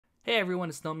Hey everyone,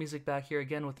 it's No Music back here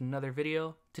again with another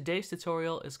video. Today's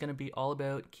tutorial is going to be all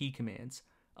about key commands.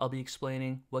 I'll be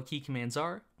explaining what key commands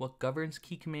are, what governs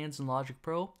key commands in Logic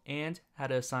Pro, and how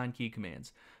to assign key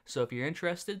commands. So if you're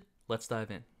interested, let's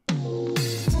dive in.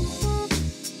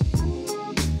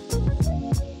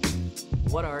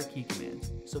 What are key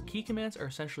commands? So key commands are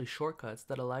essentially shortcuts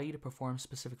that allow you to perform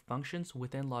specific functions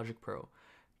within Logic Pro.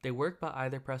 They work by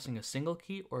either pressing a single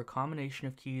key or a combination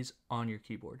of keys on your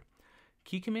keyboard.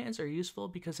 Key commands are useful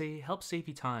because they help save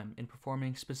you time in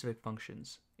performing specific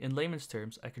functions. In layman's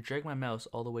terms, I could drag my mouse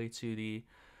all the way to the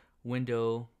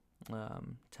window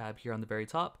tab here on the very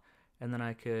top, and then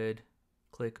I could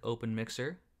click Open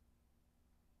Mixer,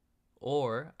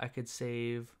 or I could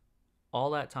save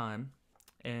all that time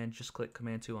and just click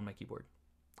Command 2 on my keyboard,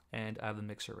 and I have the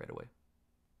mixer right away.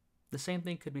 The same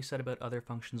thing could be said about other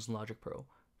functions in Logic Pro.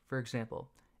 For example,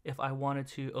 if I wanted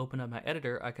to open up my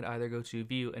editor, I could either go to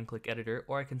View and click Editor,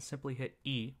 or I can simply hit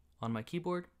E on my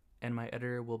keyboard and my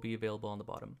editor will be available on the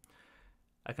bottom.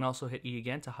 I can also hit E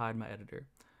again to hide my editor.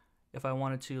 If I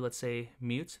wanted to, let's say,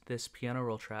 mute this piano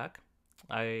roll track,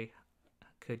 I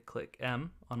could click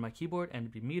M on my keyboard and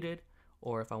it'd be muted,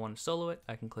 or if I want to solo it,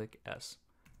 I can click S.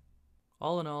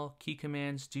 All in all, key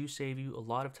commands do save you a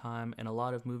lot of time and a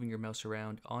lot of moving your mouse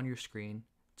around on your screen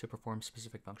to perform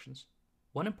specific functions.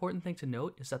 One important thing to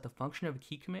note is that the function of a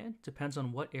key command depends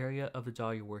on what area of the DAW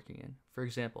you're working in. For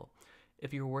example,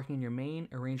 if you're working in your main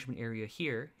arrangement area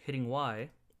here, hitting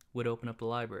Y would open up the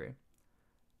library.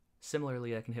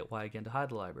 Similarly, I can hit Y again to hide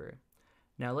the library.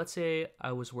 Now let's say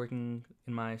I was working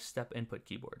in my step input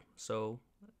keyboard. So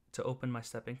to open my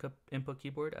step input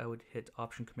keyboard, I would hit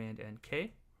Option Command and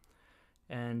K.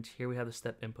 And here we have the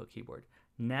step input keyboard.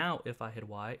 Now if I hit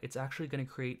Y, it's actually going to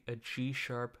create a G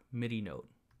sharp MIDI note.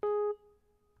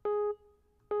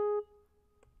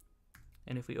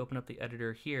 And if we open up the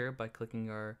editor here by clicking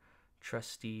our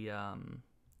trusty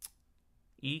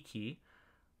E key,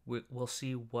 we'll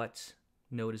see what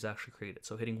note is actually created.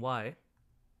 So hitting Y,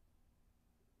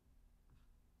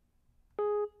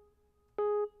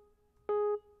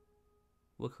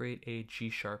 will create a G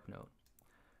sharp note.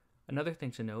 Another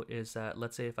thing to note is that,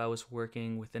 let's say if I was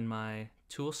working within my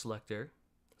tool selector,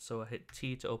 so I hit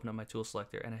T to open up my tool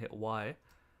selector and I hit Y,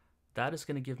 that is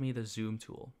going to give me the zoom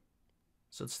tool.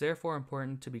 So it's therefore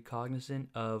important to be cognizant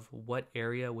of what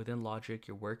area within Logic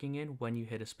you're working in when you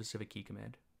hit a specific key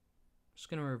command. I'm just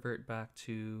going to revert back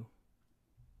to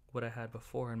what I had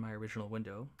before in my original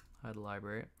window. Hide the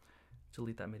library,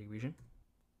 delete that MIDI region.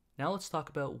 Now let's talk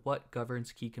about what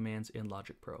governs key commands in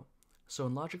Logic Pro. So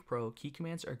in Logic Pro, key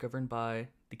commands are governed by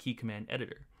the key command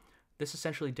editor. This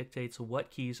essentially dictates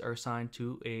what keys are assigned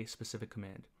to a specific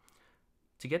command.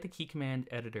 To get the key command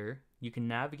editor, you can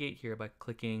navigate here by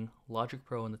clicking Logic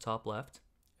Pro in the top left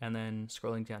and then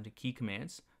scrolling down to key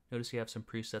commands. Notice you have some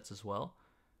presets as well.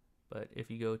 But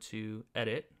if you go to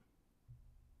edit,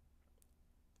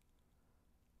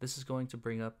 this is going to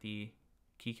bring up the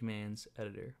key commands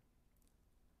editor.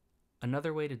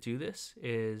 Another way to do this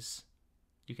is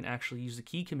you can actually use the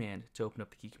key command to open up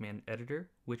the key command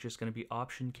editor, which is going to be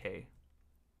Option K.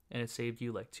 And it saved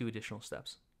you like 2 additional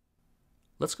steps.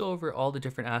 Let's go over all the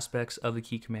different aspects of the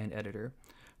key command editor.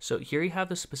 So here you have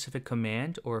the specific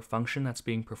command or function that's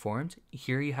being performed.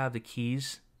 Here you have the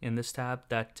keys in this tab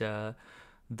that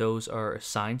those are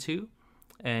assigned to.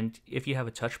 And if you have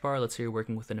a touch bar, let's say you're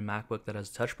working within a MacBook that has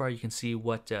a touch bar, you can see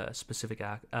what specific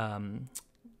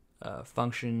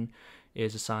function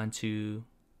is assigned to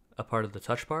a part of the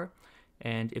touch bar.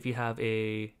 And if you have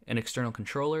an external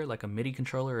controller, like a MIDI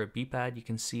controller or a beat pad, you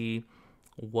can see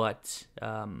what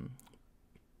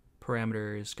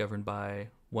parameter is governed by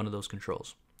one of those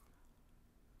controls.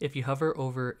 If you hover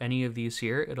over any of these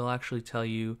here, it'll actually tell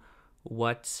you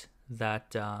what that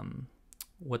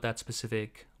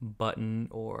specific button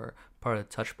or part of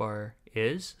the touch bar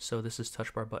is. So this is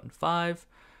touch bar button 5,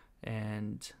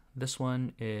 and this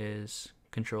one is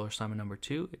controller assignment number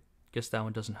 2. I guess that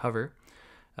one doesn't hover.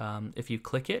 If you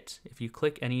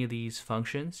click any of these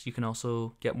functions, you can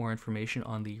also get more information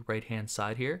on the right hand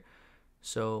side here.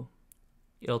 So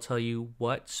it'll tell you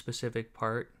what specific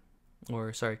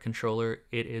controller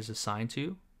it is assigned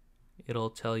to.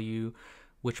 It'll tell you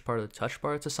which part of the touch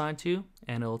bar it's assigned to,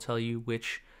 and it'll tell you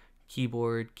which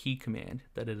keyboard key command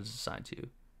that it is assigned to,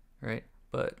 right?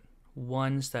 But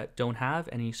ones that don't have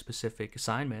any specific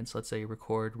assignments, let's say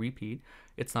record, repeat,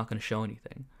 it's not going to show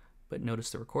anything. But notice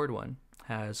the record one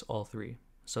has all 3.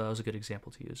 So that was a good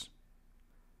example to use.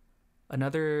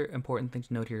 Another important thing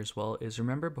to note here as well is,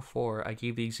 remember before I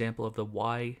gave the example of the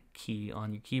Y key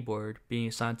on your keyboard being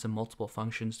assigned to multiple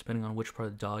functions depending on which part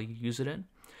of the DAW you use it in.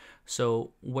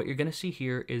 So what you're going to see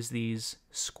here is these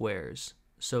squares.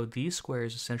 So these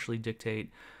squares essentially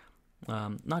dictate,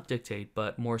 not dictate,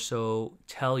 but more so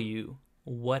tell you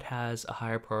what has a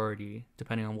higher priority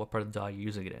depending on what part of the DAW you're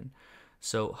using it in.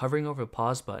 So hovering over the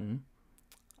pause button,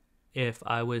 if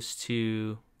I was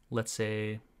to, let's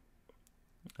say,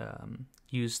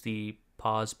 use the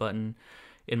pause button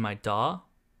in my DAW,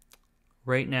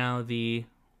 right now the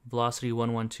velocity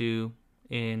 112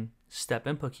 in step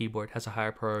input keyboard has a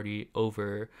higher priority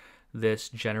over this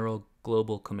general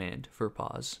global command for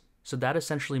pause. So that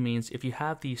essentially means if you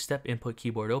have the step input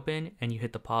keyboard open and you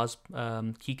hit the pause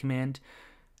key command,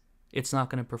 it's not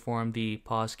going to perform the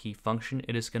pause key function.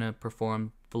 It is going to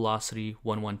perform velocity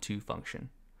 112 function,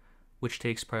 which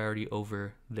takes priority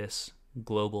over this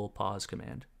global pause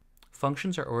command.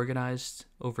 Functions are organized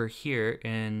over here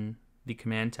in the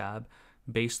command tab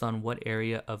based on what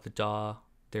area of the DAW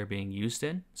they're being used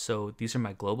in. So these are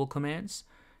my global commands.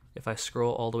 If I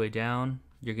scroll all the way down,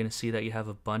 you're going to see that you have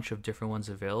a bunch of different ones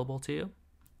available to you.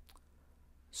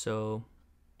 So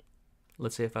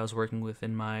let's say if I was working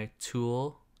within my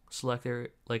tool selector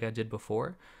like I did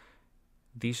before,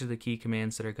 these are the key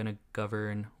commands that are going to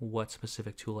govern what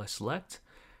specific tool I select.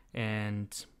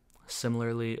 And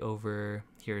similarly over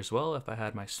here as well, if I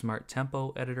had my Smart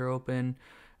Tempo editor open,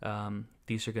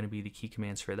 these are going to be the key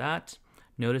commands for that.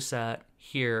 Notice that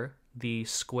here the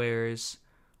squares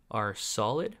are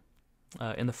solid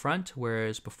in the front,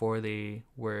 whereas before they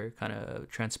were kind of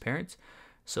transparent.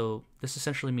 So this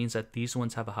essentially means that these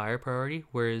ones have a higher priority,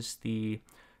 whereas the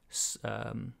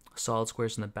solid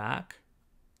squares in the back,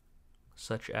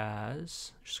 such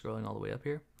as, just scrolling all the way up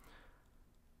here,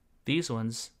 these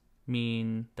ones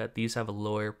mean that these have a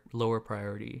lower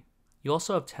priority. You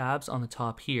also have tabs on the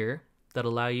top here that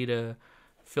allow you to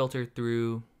filter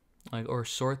through or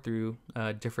sort through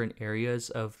different areas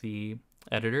of the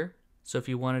editor. So if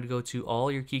you wanted to go to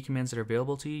all your key commands that are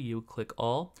available to you, you would click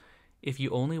all. If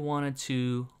you only wanted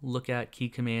to look at key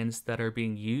commands that are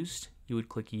being used, you would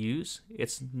click use.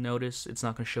 Notice it's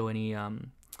not going to show any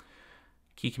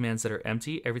key commands that are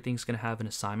empty. Everything's going to have an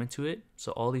assignment to it.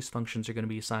 So all these functions are going to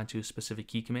be assigned to a specific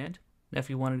key command. Now if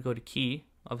you wanted to go to key,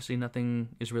 obviously nothing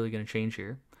is really going to change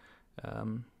here.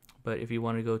 But if you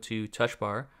want to go to touch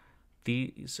bar,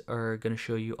 these are going to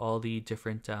show you all the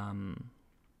different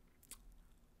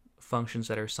functions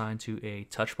that are assigned to a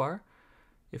touch bar.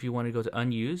 If you want to go to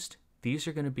unused, these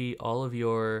are going to be all of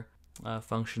your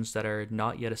functions that are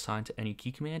not yet assigned to any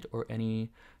key command or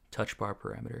any touch bar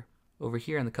parameter. Over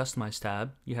here in the Customize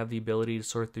tab, you have the ability to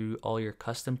sort through all your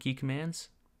custom key commands.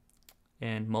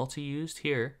 And multi-used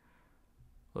here,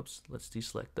 whoops, let's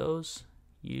deselect those.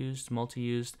 Used,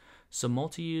 multi-used. So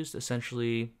multi-used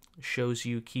essentially shows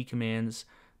you key commands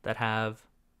that have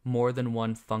more than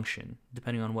one function,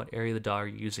 depending on what area of the DAW you're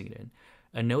using it in.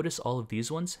 And notice all of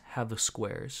these ones have the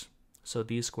squares. So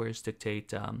these squares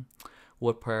dictate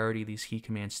what priority these key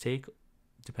commands take,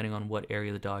 depending on what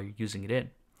area of the DAW you're using it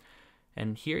in.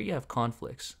 And here you have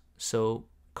conflicts. So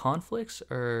conflicts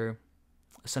are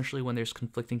essentially when there's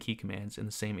conflicting key commands in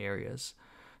the same areas.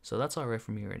 So that's all right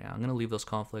for me right now. I'm going to leave those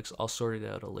conflicts. I'll sort it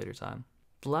out at a later time.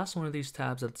 The last one of these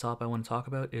tabs at the top I want to talk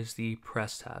about is the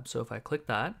press tab. So if I click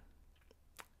that,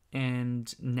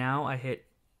 and now I hit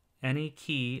any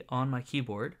key on my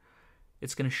keyboard,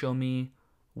 it's going to show me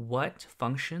what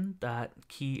function that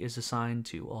key is assigned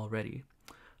to already.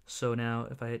 So now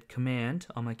if I hit command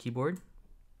on my keyboard,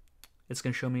 it's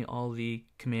going to show me all the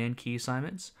command key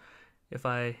assignments. If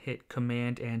I hit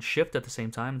command and shift at the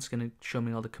same time, it's going to show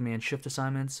me all the command shift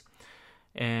assignments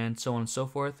and so on and so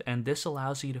forth. And this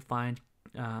allows you to find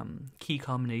key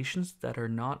combinations that are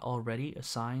not already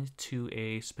assigned to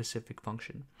a specific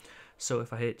function. So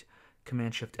if I hit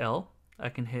command shift L, I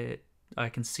can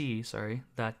see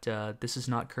that this is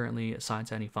not currently assigned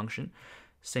to any function.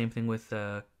 Same thing with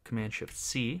command shift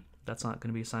C, that's not going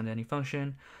to be assigned to any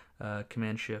function.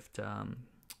 Command shift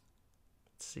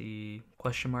C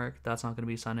question mark, that's not going to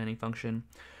be assigned to any function.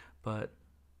 But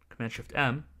command shift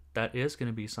M, that is going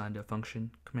to be assigned to a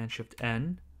function. Command shift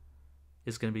N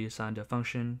is going to be assigned to a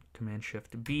function. Command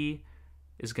shift B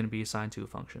is going to be assigned to a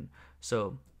function.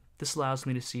 So this allows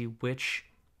me to see which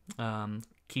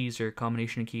keys or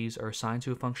combination of keys are assigned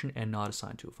to a function and not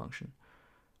assigned to a function.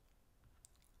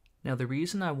 Now the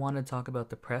reason I want to talk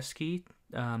about the press key,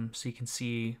 so you can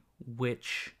see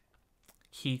which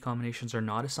key combinations are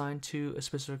not assigned to a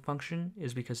specific function,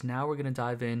 is because now we're going to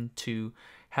dive into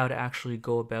how to actually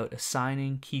go about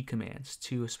assigning key commands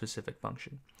to a specific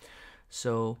function.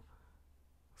 So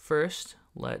first,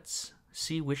 let's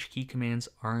see which key commands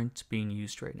aren't being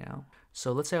used right now.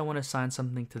 So let's say I want to assign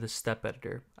something to the step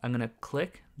editor. I'm going to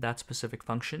click that specific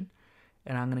function,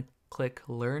 and I'm going to click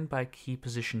Learn by Key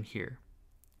Position here.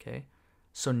 Okay,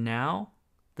 so now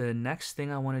the next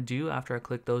thing I want to do after I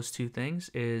click those two things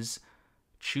is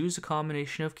choose a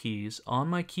combination of keys on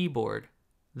my keyboard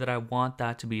that I want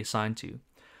that to be assigned to.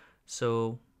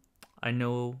 So I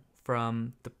know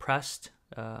from the pressed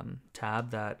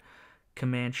tab that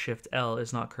Command-Shift-L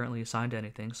is not currently assigned to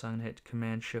anything, so I'm going to hit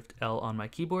Command-Shift-L on my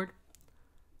keyboard.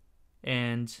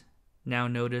 And now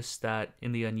notice that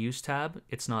in the Unused tab,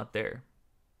 it's not there.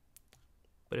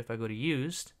 But if I go to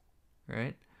Used,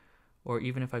 right, or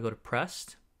even if I go to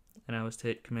Pressed, and I was to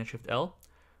hit Command-Shift-L,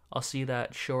 I'll see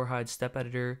that Show or Hide Step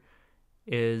Editor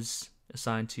is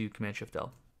assigned to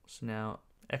Command-Shift-L. So now,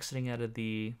 exiting out of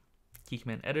the key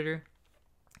command editor,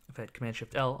 if I hit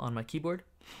Command-Shift-L on my keyboard,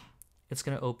 it's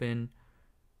going to open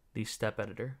the step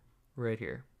editor right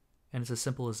here. And it's as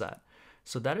simple as that.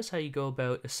 So that is how you go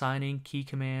about assigning key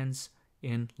commands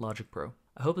in Logic Pro.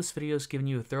 I hope this video has given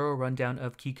you a thorough rundown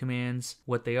of key commands,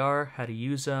 what they are, how to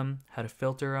use them, how to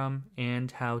filter them,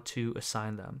 and how to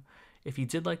assign them. If you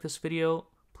did like this video,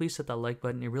 please hit that like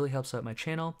button. It really helps out my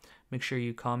channel. Make sure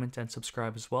you comment and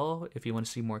subscribe as well if you want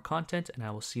to see more content, and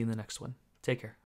I will see you in the next one. Take care.